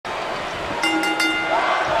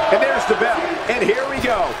the bell. And here we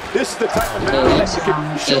go. This is the type of match that you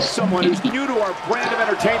can show someone who's new to our brand of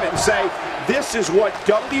entertainment and say, this is what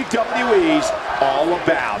WWE's all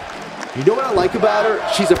about. You know what I like about her?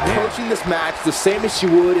 She's approaching this match the same as she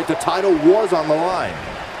would if the title was on the line.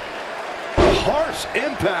 Harsh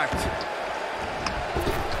impact.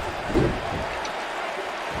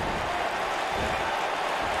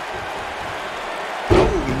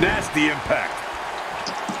 Oh, nasty impact.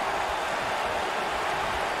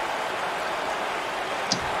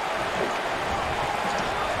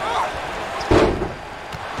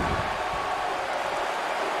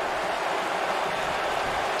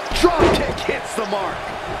 Drop kick hits the mark.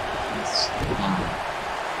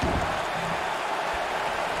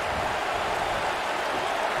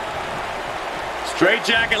 Straight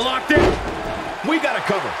jacket locked in. We got to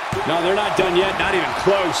cover. No, they're not done yet. Not even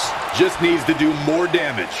close. Just needs to do more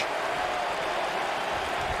damage.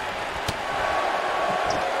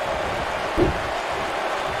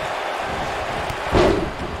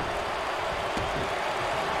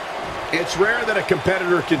 It's rare that a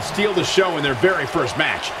competitor can steal the show in their very first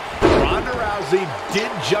match. Ronda Rousey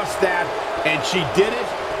did just that, and she did it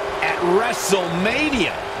at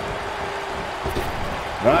WrestleMania.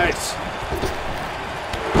 Nice.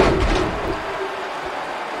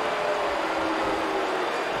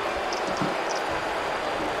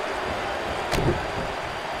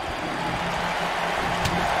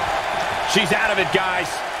 She's out of it, guys.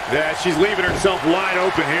 Yeah, she's leaving herself wide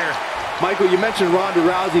open here. Michael, you mentioned Ronda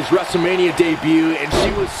Rousey's WrestleMania debut, and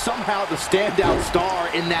she was somehow the standout star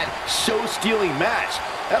in that show-stealing match.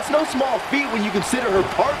 That's no small feat when you consider her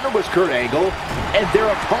partner was Kurt Angle, and their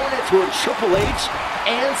opponents were Triple H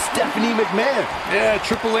and Stephanie McMahon. Yeah,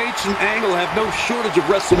 Triple H and Angle have no shortage of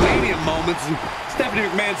WrestleMania moments, and Stephanie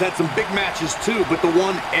McMahon's had some big matches too, but the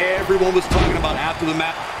one everyone was talking about after the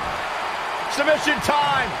match. Submission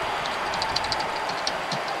time.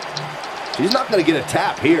 She's not going to get a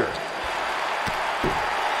tap here.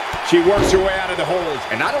 She works her way out of the hold.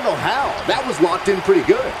 And I don't know how. That was locked in pretty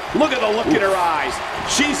good. Look at the look in her eyes.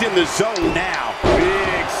 She's in the zone now.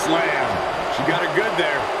 Big slam. She got her good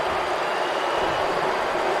there.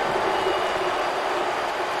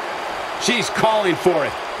 She's calling for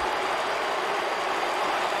it.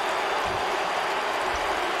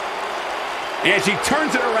 And she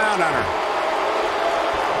turns it around on her.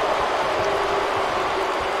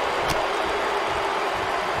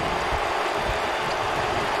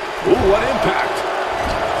 Ooh, what impact.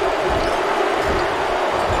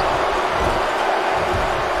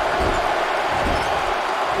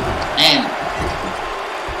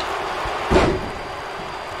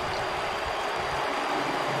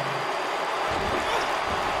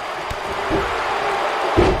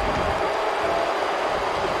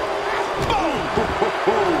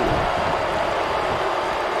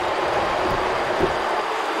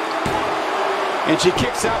 And she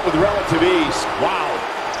kicks out with relative ease. Wow.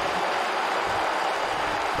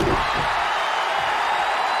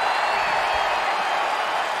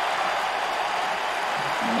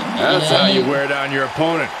 That's how you wear down your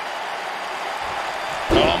opponent.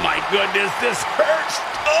 Oh, my goodness, this hurts.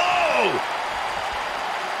 Oh!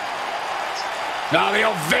 Now the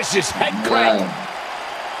old vicious head crank.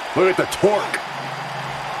 Look at the torque.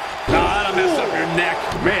 Now that'll mess up your neck.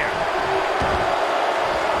 Man.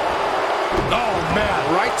 Oh, man,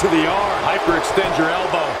 right to the arm. Hyperextend your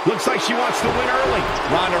elbow. Looks like she wants to win early.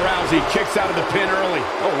 Ronda Rousey kicks out of the pin early.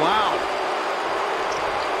 Oh, wow.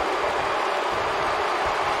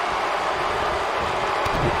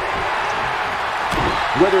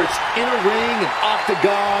 Whether it's in a ring, an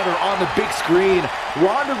octagon, or on the big screen,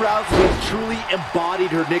 Ronda Rousey has truly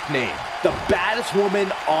embodied her nickname, the baddest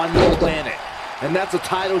woman on the planet. And that's a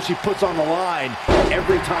title she puts on the line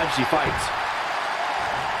every time she fights.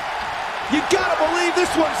 You gotta believe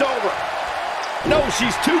this one's over. No,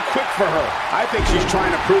 she's too quick for her. I think she's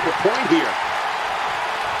trying to prove a point here.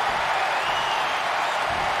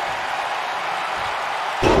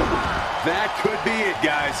 That could be it,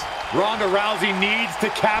 guys. Ronda Rousey needs to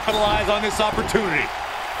capitalize on this opportunity.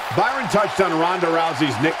 Byron touched on Ronda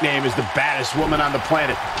Rousey's nickname as the baddest woman on the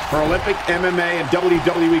planet. Her Olympic, MMA, and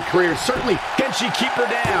WWE career. Certainly, can she keep her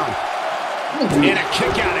down? And a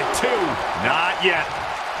kick out at 2. Not yet.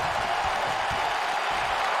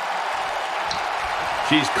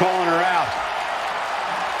 She's calling her out.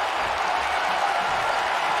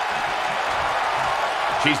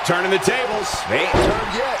 She's turning the tables. They ain't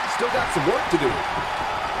turned yet. Still got some work to do.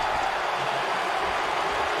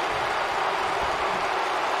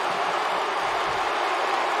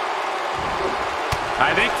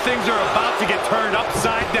 I think things are about to get turned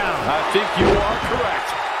upside down. I think you are correct.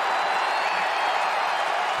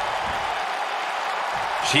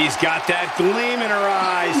 She's got that gleam in her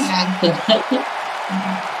eyes.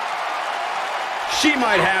 She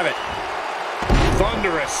might have it.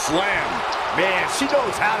 Thunderous slam. Man, she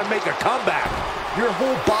knows how to make a comeback. Your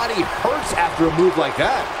whole body hurts after a move like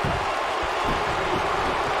that.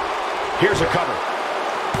 Here's a cover.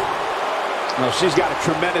 Well, she's got a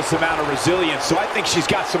tremendous amount of resilience, so I think she's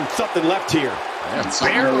got something left here.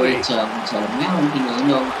 Barely.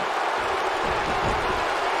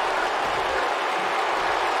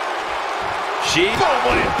 She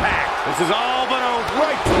what impact. This is all but over.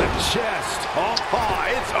 Right to the chest. Oh,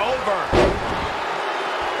 it's over.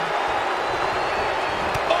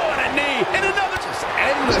 Oh, and a knee. And another. Just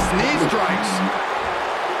endless knee strikes.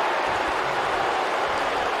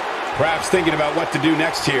 Perhaps thinking about what to do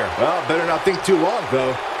next here. Well, better not think too long,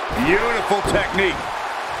 though. Beautiful technique.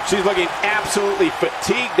 She's looking absolutely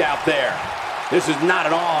fatigued out there. This is not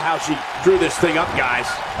at all how she drew this thing up, guys.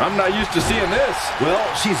 I'm not used to seeing this. Well,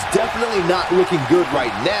 she's definitely not looking good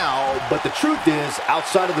right now, but the truth is,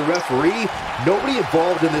 outside of the referee, nobody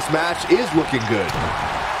involved in this match is looking good.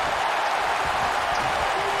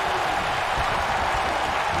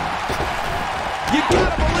 You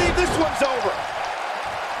gotta believe this one's over.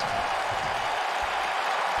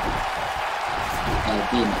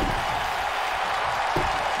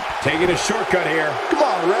 Taking a shortcut here. Come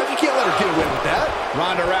on, Rev, you can't let her get away with that.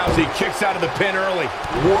 Ronda Rousey kicks out of the pin early.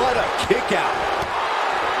 What a kick out.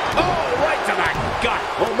 Oh, right to the gut.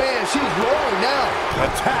 Oh, man, she's rolling now.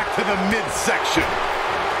 Attack to the midsection.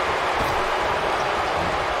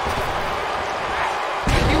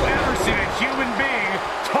 Have you ever seen a human being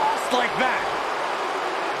tossed like that?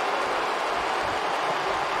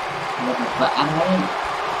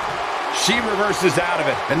 She reverses out of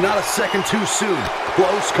it. And not a second too soon.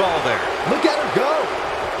 Close call there. Look at her go.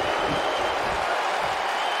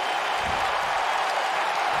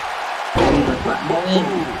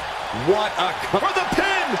 Ooh, what a for the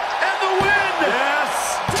pin and the win. Yes,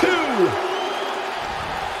 2.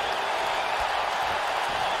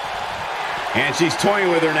 And she's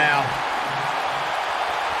toying with her now.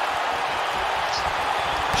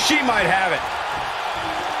 She might have it.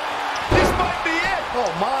 This might be it.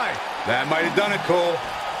 Oh, my. That might have done it, Cole.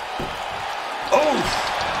 Oh,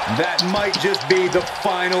 that might just be the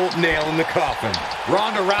final nail in the coffin.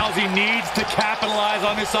 Ronda Rousey needs to capitalize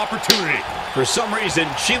on this opportunity. For some reason,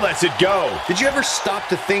 she lets it go. Did you ever stop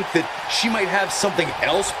to think that she might have something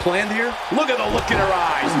else planned here? Look at the look in her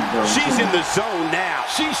eyes. She's in the zone now.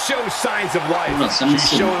 She shows signs of life. She's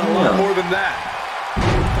showing a lot more than that.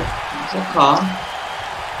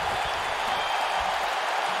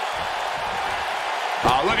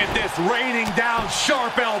 Oh, look at this, raining down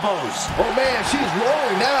sharp elbows. Oh, man, she's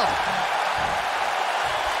rolling now.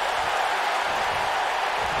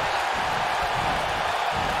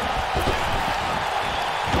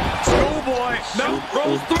 Schoolboy, no,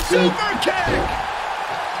 rolls through super kick.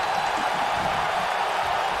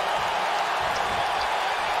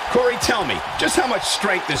 Corey, tell me, just how much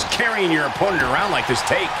strength does carrying your opponent around like this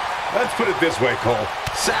take? Let's put it this way, Cole.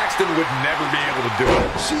 Saxton would never be able to do it.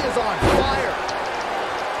 She is on fire.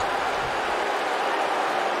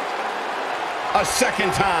 A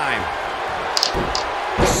second time.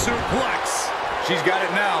 Suplex. She's got it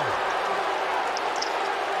now.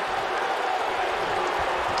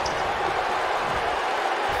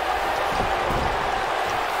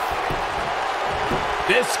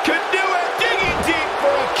 This could do it. Digging deep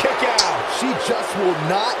for a kick out. She just will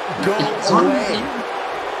not go away.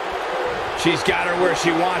 She's got her where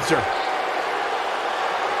she wants her.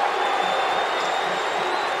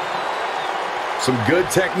 Some good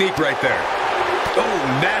technique right there.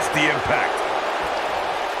 Oh, nasty impact.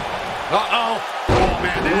 Uh-oh. Oh,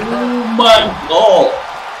 man, that hurt. Oh, my God.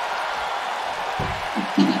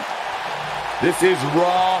 This is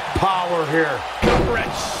raw power here. Cover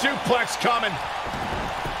and suplex coming.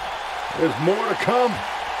 There's more to come.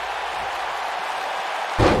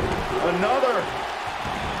 Another.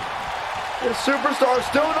 This superstar's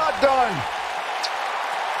still not done.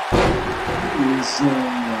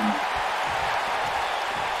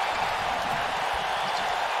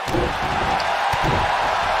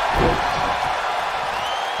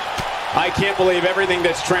 I can't believe everything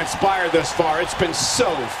that's transpired thus far. It's been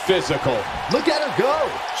so physical. Look at her go.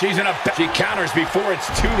 She's in a... She counters before it's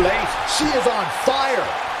too late. She is on fire.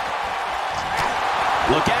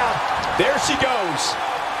 Look out. There she goes.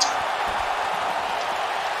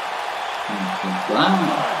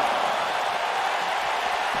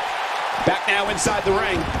 Back now inside the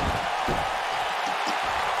ring.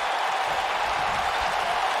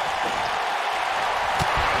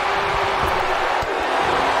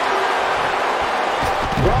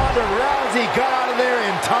 Ronda Rousey got out of there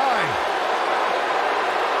in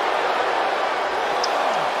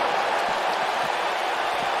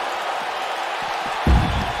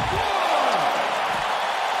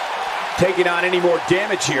Taking on any more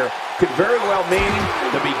damage here could very well mean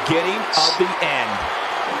the beginning of the end.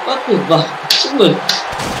 Quá tuyệt vời, chúc mừng.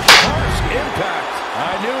 Impact.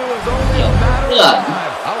 I knew it was only a matter of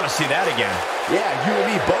time. I want to see that again. Yeah, you and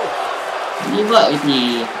me both. Như vậy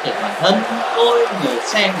thì kể bản thân tôi, người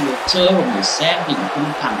xem, người chơi và người xem thì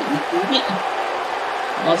cũng cảm thấy thú vị.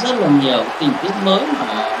 Có rất là nhiều tình tiết mới mà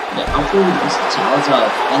để áo phu nó sẽ chả bao giờ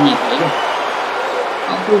ta nhìn thấy được.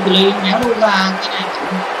 Áo phu cứ lấy méo đâu ra cái này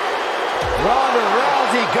cũng... Ronda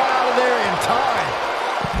Rousey got out of there in time.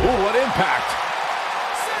 Ooh, what impact.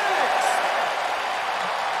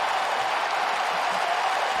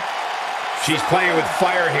 She's playing with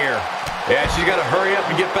fire here. Yeah, she's got to hurry up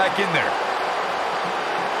and get back in there.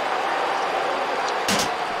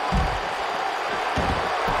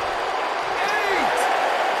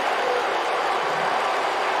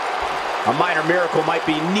 A minor miracle might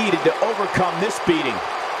be needed to overcome this beating.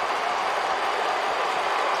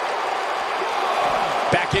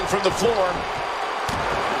 Back in from the floor.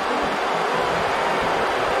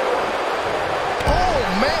 Oh,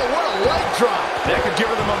 man, what a leg drop. That could give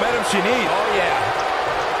her the momentum she needs. Oh, yeah.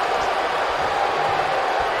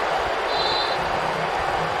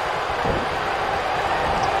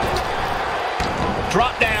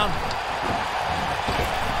 Drop down.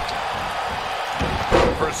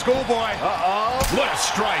 For a schoolboy. Uh-oh. What a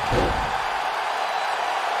strike.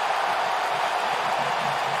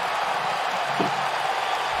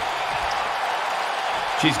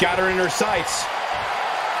 She's got her in her sights.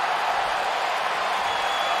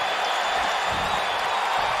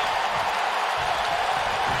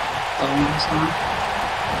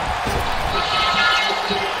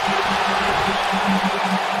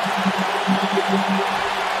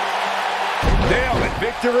 Nailed it.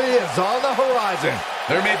 Victory is on the horizon.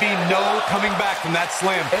 There may be no coming back from that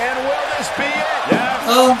slam. And will this be it? Yes.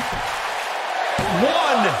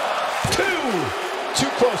 1, 2. Too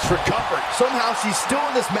close for comfort. Somehow she's still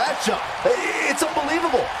in this matchup. It's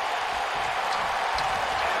unbelievable.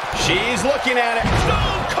 She's looking at it.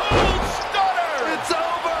 Stone Cold Stunner! It's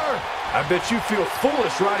over! I bet you feel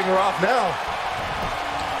foolish riding her off now.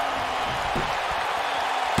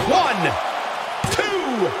 1,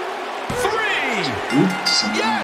 2, 3. Oops. Yes!